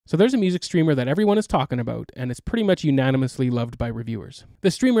So there's a music streamer that everyone is talking about, and it's pretty much unanimously loved by reviewers. The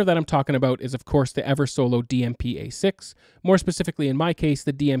streamer that I'm talking about is of course the Eversolo DMP-A6, more specifically in my case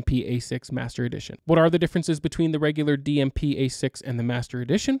the DMP-A6 Master Edition. What are the differences between the regular DMP-A6 and the Master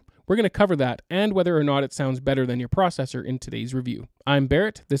Edition? We're going to cover that and whether or not it sounds better than your processor in today's review. I'm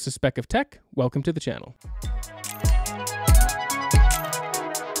Barrett, this is Spec of Tech, welcome to the channel.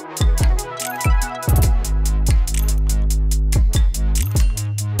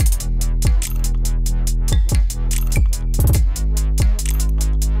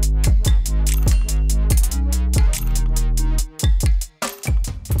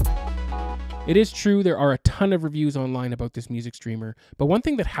 It is true there are a ton of reviews online about this music streamer, but one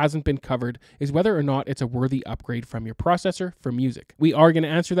thing that hasn't been covered is whether or not it's a worthy upgrade from your processor for music. We are going to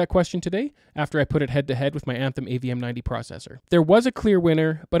answer that question today after I put it head to head with my Anthem AVM90 processor. There was a clear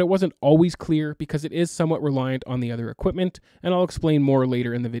winner, but it wasn't always clear because it is somewhat reliant on the other equipment, and I'll explain more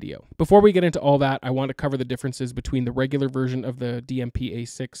later in the video. Before we get into all that, I want to cover the differences between the regular version of the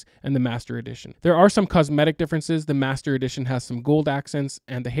DMP-A6 and the Master Edition. There are some cosmetic differences. The Master Edition has some gold accents,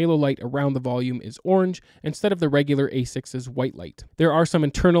 and the halo light around the volume is orange instead of the regular A6's white light. There are some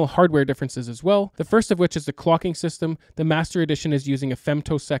internal hardware differences as well, the first of which is the clocking system. The Master Edition is using a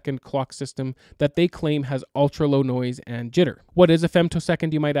femtosecond clock system that they claim has ultra low noise and jitter. What is a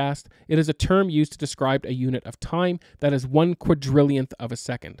femtosecond, you might ask? It is a term used to describe a unit of time that is 1/quadrillionth of a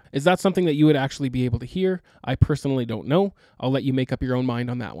second. Is that something that you would actually be able to hear? I personally don't know. I'll let you make up your own mind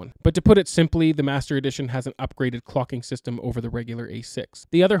on that one. But to put it simply, the Master Edition has an upgraded clocking system over the regular A6.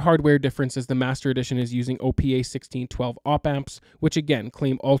 The other hardware difference is the Master Edition is using OPA1612 op amps, which again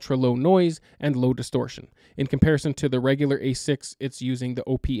claim ultra low noise and low distortion. In comparison to the regular A6, it's using the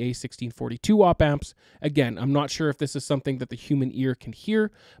OPA1642 op amps. Again, I'm not sure if this is something that the human ear can hear,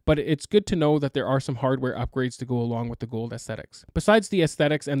 but it's good to know that there are some hardware upgrades to go along with the gold aesthetics. Besides the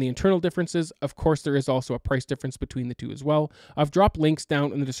aesthetics and the internal differences, of course there is also a price difference between the two as well. I've dropped links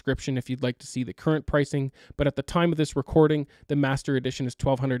down in the description if you'd like to see the current pricing, but at the time of this recording, the Master Edition is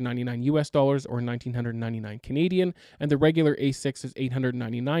 $1,299 US or 1,999 Canadian, and the regular A6 is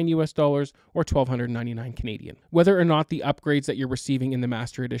 $899 US or 1,299 Canadian. Whether or not the upgrades that you're receiving in the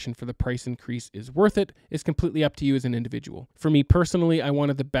Master Edition for the price increase is worth it is completely up to you as an individual. For me personally, I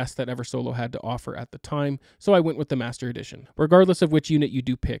wanted the best that Eversolo had to offer at the time, so I went with the Master Edition. Regardless of which unit you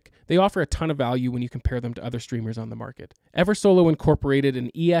do pick, they offer a ton of value when you compare them to other streamers on the market. Eversolo incorporated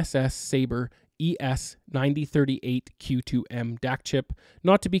an ESS Sabre ES9038Q2M DAC chip,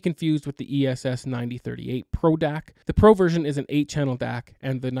 not to be confused with the ESS9038 Pro DAC. The Pro version is an 8-channel DAC,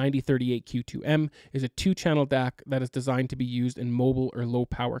 and the 9038Q2M is a 2-channel DAC that is designed to be used in mobile or low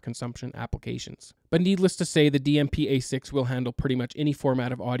power consumption applications. But needless to say, the DMP-A6 will handle pretty much any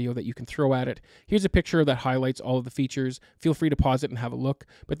format of audio that you can throw at it. Here's a picture that highlights all of the features. Feel free to pause it and have a look,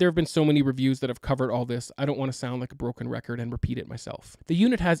 but there have been so many reviews that have covered all this, I don't want to sound like a broken record and repeat it myself. The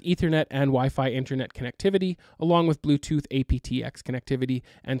unit has Ethernet and Wi-Fi internet connectivity, along with Bluetooth aptX connectivity,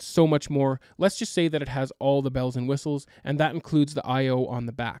 and so much more. Let's just say that it has all the bells and whistles, and that includes the I/O on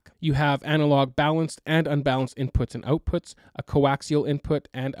the back. You have analog balanced and unbalanced inputs and outputs, a coaxial input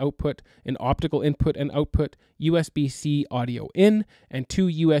and output, an optical input and output, USB-C audio in, and 2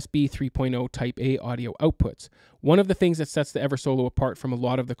 USB 3.0 Type A audio outputs. One of the things that sets the Eversolo apart from a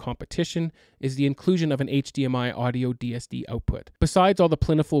lot of the competition is the inclusion of an HDMI audio DSD output. Besides all the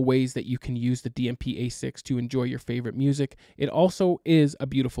plentiful ways that you can use the DMP-A6 to enjoy your favorite music, it also is a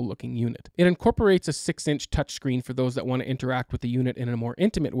beautiful looking unit. It incorporates a 6-inch touchscreen for those that want to interact with the unit in a more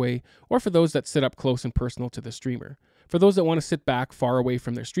intimate way, or for those that sit up close and personal to the streamer. For those that want to sit back far away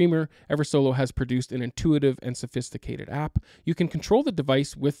from their streamer, Eversolo has produced an intuitive and sophisticated app. You can control the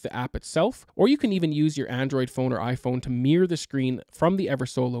device with the app itself, or you can even use your Android phone or iPhone to mirror the screen from the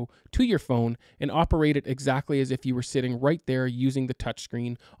Eversolo to your phone and operate it exactly as if you were sitting right there using the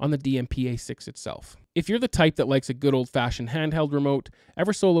touchscreen on the DMP-A6 itself. If you're the type that likes a good old-fashioned handheld remote,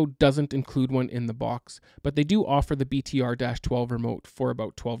 Eversolo doesn't include one in the box, but they do offer the BTR-12 remote for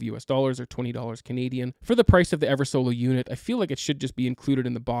about $12 US or $20 Canadian. For the price of the Eversolo unit, I feel like it should just be included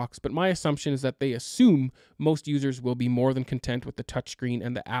in the box, but my assumption is that they assume most users will be more than content with the touchscreen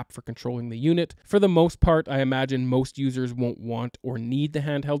and the app for controlling the unit. For the most part, I imagine most users won't want or need the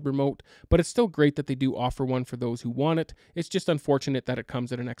handheld remote, but it's still great that they do offer one for those who want it. It's just unfortunate that it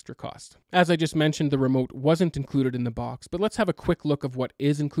comes at an extra cost. As I just mentioned, the remote wasn't included in the box, but let's have a quick look of what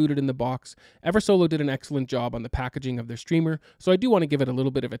is included in the box. Eversolo did an excellent job on the packaging of their streamer, so I do want to give it a little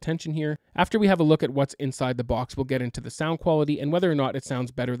bit of attention here. After we have a look at what's inside the box, we'll get into the sound quality and whether or not it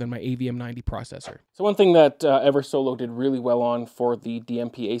sounds better than my AVM90 processor. So one thing that Eversolo did really well on for the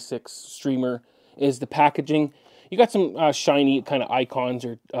DMP-A6 streamer is the packaging. You got some shiny kind of icons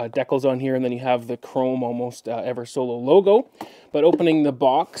or decals on here, and then you have the chrome almost Eversolo logo. But opening the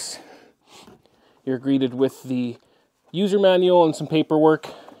box, you're greeted with the user manual and some paperwork,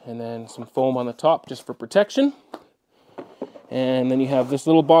 and then some foam on the top just for protection. And then you have this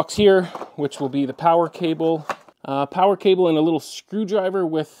little box here, which will be the power cable. Power cable and a little screwdriver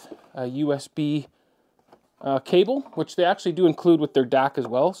with a USB cable, which they actually do include with their DAC as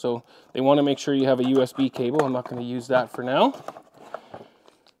well. So they want to make sure you have a USB cable. I'm not going to use that for now.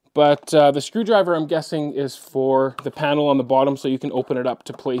 But the screwdriver, I'm guessing, is for the panel on the bottom, so you can open it up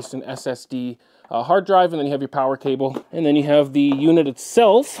to place an SSD hard drive, and then you have your power cable. And then you have the unit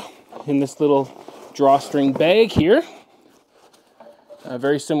itself in this little drawstring bag here.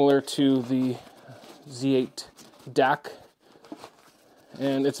 Very similar to the Z8 DAC.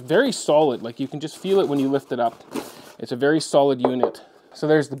 And it's very solid, like you can just feel it when you lift it up. It's a very solid unit. So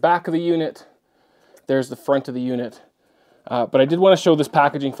there's the back of the unit, there's the front of the unit. But I did want to show this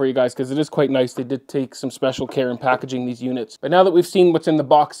packaging for you guys because it is quite nice. They did take some special care in packaging these units. But now that we've seen what's in the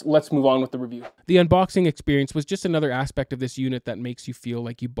box, let's move on with the review. The unboxing experience was just another aspect of this unit that makes you feel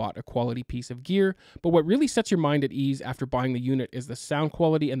like you bought a quality piece of gear. But what really sets your mind at ease after buying the unit is the sound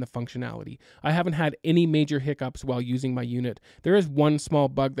quality and the functionality. I haven't had any major hiccups while using my unit. There is one small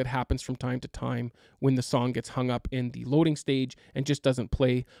bug that happens from time to time when the song gets hung up in the loading stage and just doesn't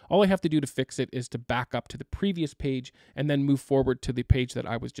play. All I have to do to fix it is to back up to the previous page and then move forward to the page that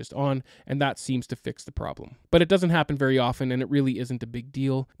I was just on, and that seems to fix the problem. But it doesn't happen very often, and it really isn't a big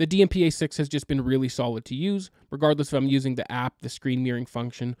deal. The DMP-A6 has just been really solid to use, regardless if I'm using the app, the screen mirroring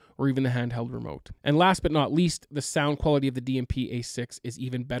function, or even the handheld remote. And last but not least, the sound quality of the DMP-A6 is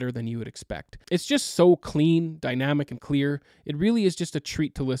even better than you would expect. It's just so clean, dynamic, and clear. It really is just a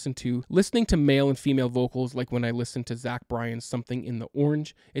treat to listen to. Listening to male and female vocals, like when I listen to Zach Bryan's Something in the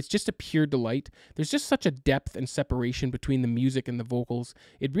Orange, it's just a pure delight. There's just such a depth and separation between the music and the vocals.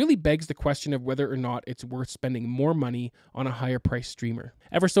 It really begs the question of whether or not it's worth spending more money on a higher price streamer.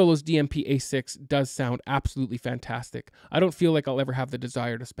 Eversolo's DMP-A6 does sound absolutely fantastic. I don't feel like I'll ever have the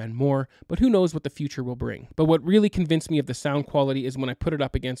desire to spend more, but who knows what the future will bring. But what really convinced me of the sound quality is when I put it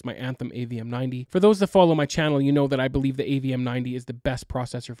up against my Anthem AVM90. For those that follow my channel, you know that I believe the AVM90 is the best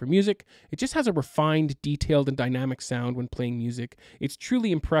processor for music. It just has a refined, detailed, and dynamic sound when playing music. It's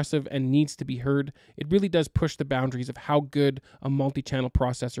truly impressive and needs to be heard. It really does push the boundaries of how good a multi-channel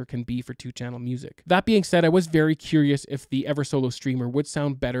processor can be for two-channel music. That being said, I was very curious if the Eversolo streamer would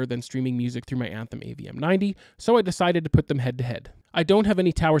sound better than streaming music through my Anthem AVM90, so I decided to put them head to head. I don't have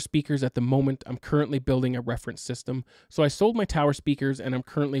any tower speakers at the moment. I'm currently building a reference system, so I sold my tower speakers and I'm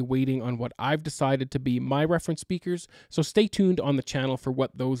currently waiting on what I've decided to be my reference speakers, so stay tuned on the channel for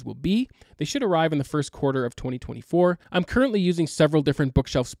what those will be. They should arrive in the first quarter of 2024. I'm currently using several different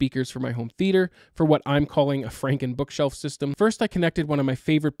bookshelf speakers for my home theater for what I'm calling a Franken bookshelf system. First, I connected one of my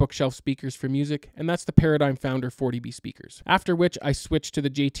favorite bookshelf speakers for music, and that's the Paradigm Founder 40B speakers. After which, I switched to the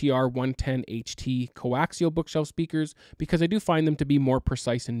JTR 110 HT coaxial bookshelf speakers because I do find them to be more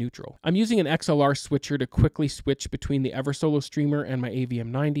precise and neutral. I'm using an XLR switcher to quickly switch between the Eversolo streamer and my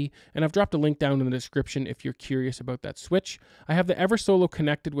AVM90, and I've dropped a link down in the description if you're curious about that switch. I have the Eversolo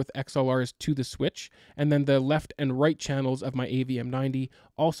connected with XLRs to the switch, and then the left and right channels of my AVM90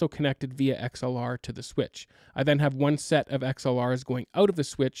 also connected via XLR to the switch. I then have one set of XLRs going out of the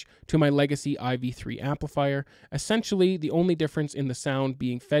switch to my legacy IV3 amplifier. Essentially, the only difference in the sound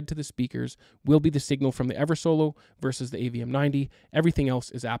being fed to the speakers will be the signal from the Eversolo versus the AVM90. Everything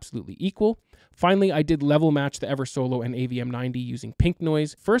else is absolutely equal. Finally, I did level match the Eversolo and AVM90 using pink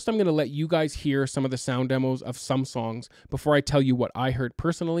noise. First, I'm going to let you guys hear some of the sound demos of some songs before I tell you what I heard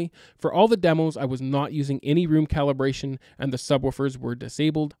personally. For all the demos, I was not using any room calibration and the subwoofers were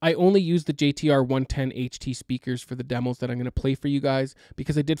disabled. I only used the JTR 110 HT speakers for the demos that I'm going to play for you guys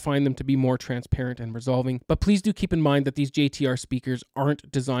because I did find them to be more transparent and resolving. But please do keep in mind that these JTR speakers aren't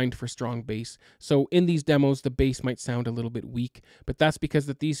designed for strong bass. So in these demos, the bass might sound a little bit weak, but that's because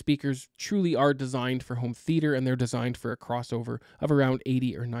these speakers truly are designed for home theater and they're designed for a crossover of around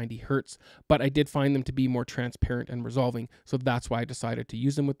 80 or 90 hertz. But I did find them to be more transparent and resolving, so that's why I decided to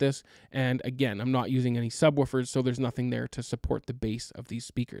use them with this. And again, I'm not using any subwoofers, so there's nothing there to support the bass of these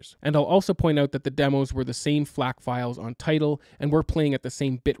speakers. And I'll also point out that the demos were the same FLAC files on Tidal and we're playing at the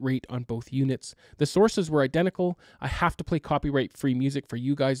same bit rate on both units. The sources were identical. I have to play copyright-free music for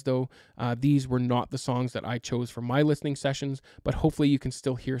you guys though. These were not the songs that I chose for my listening sessions, but hopefully you can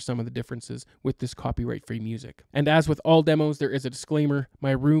still hear some of the differences with this copyright-free music. And as with all demos, there is a disclaimer: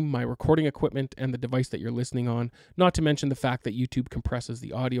 my room, my recording equipment, and the device that you're listening on, not to mention the fact that YouTube compresses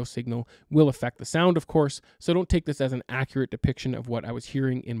the audio signal, will affect the sound, of course, so don't take this as an accurate depiction of what I was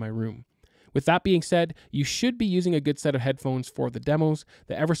hearing in my room. With that being said, you should be using a good set of headphones for the demos.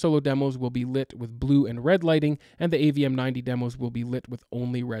 The Eversolo demos will be lit with blue and red lighting, and the AVM90 demos will be lit with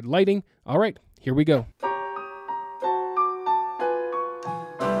only red lighting. All right, here we go.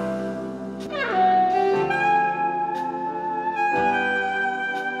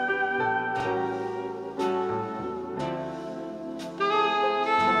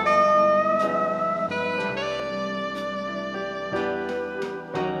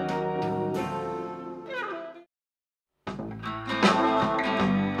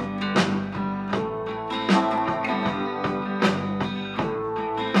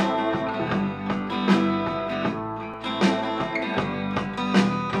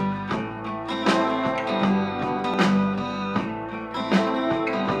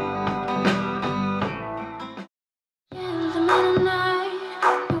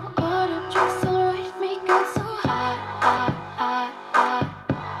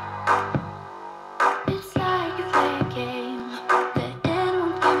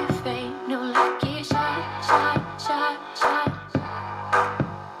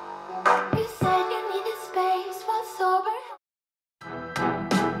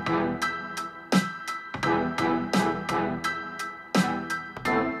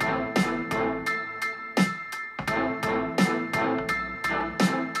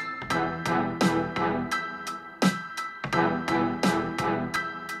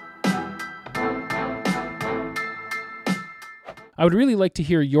 I would really like to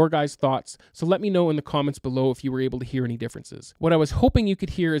hear your guys' thoughts, so let me know in the comments below if you were able to hear any differences. What I was hoping you could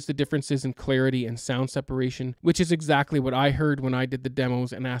hear is the differences in clarity and sound separation, which is exactly what I heard when I did the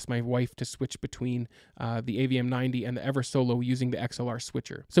demos and asked my wife to switch between the AVM90 and the Eversolo using the XLR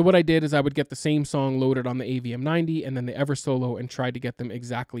switcher. So what I did is I would get the same song loaded on the AVM90 and then the Eversolo and try to get them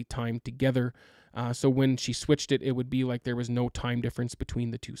exactly timed together. So when she switched it, it would be like there was no time difference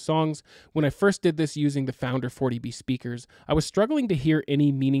between the two songs. When I first did this using the Founder 40B speakers, I was struggling to hear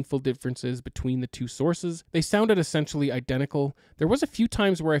any meaningful differences between the two sources. They sounded essentially identical. There was a few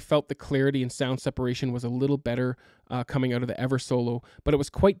times where I felt the clarity and sound separation was a little better coming out of the Eversolo, but it was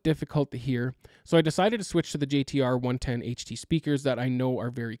quite difficult to hear. So I decided to switch to the JTR 110 HT speakers that I know are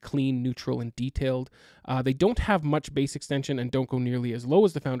very clean, neutral, and detailed. They don't have much bass extension and don't go nearly as low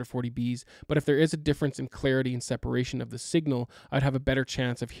as the Founder 40Bs, but if there is a difference in clarity and separation of the signal, I'd have a better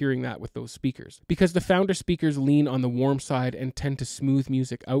chance of hearing that with those speakers. Because the Founder speakers lean on the warm side and tend to smooth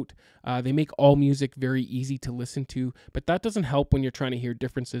music out, they make all music very easy to listen to, but that doesn't help when you're trying to hear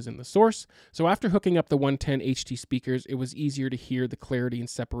differences in the source. So after hooking up the 110 HT speakers, it was easier to hear the clarity and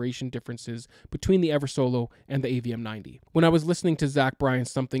separation differences between the Eversolo and the AVM90. When I was listening to Zach Bryan's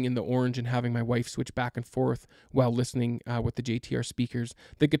Something in the Orange and having my wife switch back and forth while listening with the JTR speakers,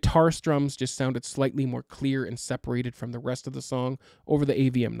 the guitar strums just sounded slightly more clear and separated from the rest of the song over the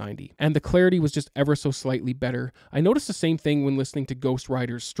AVM90. And the clarity was just ever so slightly better. I noticed the same thing when listening to Ghost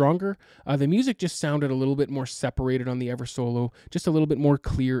Rider's Stronger. The music just sounded a little bit more separated on the Eversolo, just a little bit more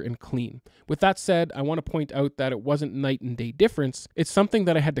clear and clean. With that said, I want to point out that it wasn't night and day difference. It's something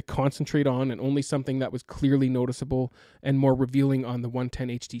that I had to concentrate on and only something that was clearly noticeable and more revealing on the 110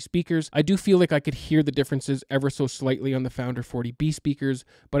 HT speakers. I do feel like I could hear the differences ever so slightly on the Founder 40B speakers,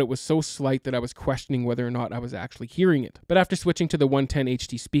 but it was so slight that I was questioning whether or not I was actually hearing it. But after switching to the 110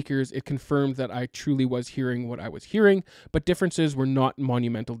 HT speakers, it confirmed that I truly was hearing what I was hearing, but differences were not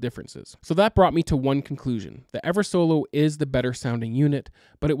monumental differences. So that brought me to one conclusion. The Eversolo is the better sounding unit,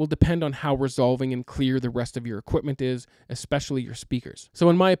 but it will depend on how resolving and clear the rest of your equipment is, especially your speakers. So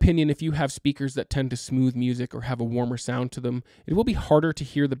in my opinion, if you have speakers that tend to smooth music or have a warmer sound to them, it will be harder to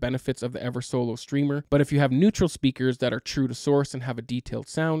hear the benefits of the Eversolo streamer. But if you have neutral speakers that are true to source and have a detailed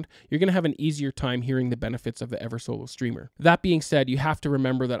sound, you're going to have an easier time hearing the benefits of the Eversolo streamer. That being said, you have to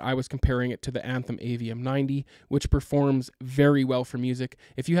remember that I was comparing it to the Anthem AVM90, which performs very well for music.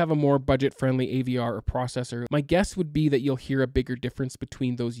 If you have a more budget-friendly AVR or processor, my guess would be that you'll hear a bigger difference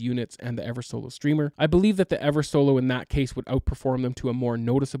between those units and the Eversolo streamer. I believe that the Eversolo in that case would outperform them to a more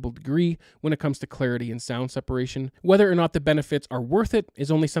noticeable degree when it comes to clarity and sound separation. Whether or not the benefits are worth it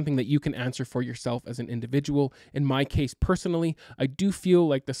is only something that you can answer for yourself as an individual. In my case personally, I do feel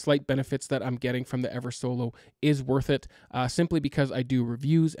like the slight benefits that I'm getting from the Eversolo is worth it, simply because I do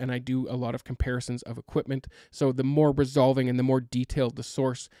reviews and I do a lot of comparisons of equipment. So the more resolving and the more detailed the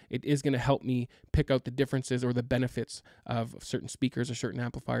source, it is going to help me pick out the differences or the benefits of certain speakers or certain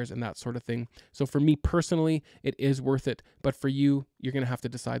amplifiers and that sort of thing. So for me personally, it is worth it, but for you, you're going to have to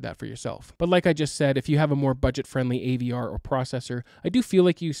decide that for yourself. But like I just said, if you have a more budget-friendly AVR or processor, I do feel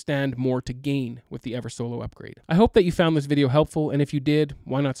like you stand more to gain with the Eversolo upgrade. I hope that you found this video helpful, and if you did,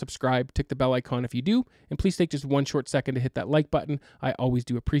 why not subscribe? Tick the bell icon if you do, and please take just one short second to hit that like button. I always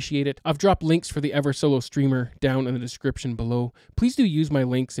do appreciate it. I've dropped links for the Eversolo streamer down in the description below. Please do use my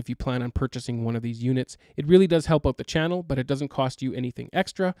links if you plan on purchasing one of these units. It really does help out the channel, but it doesn't cost you anything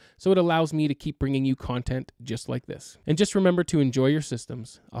extra, so it allows me to keep bringing you content just like this. And just remember to enjoy your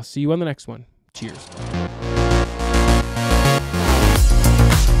systems. I'll see you on the next one. Cheers.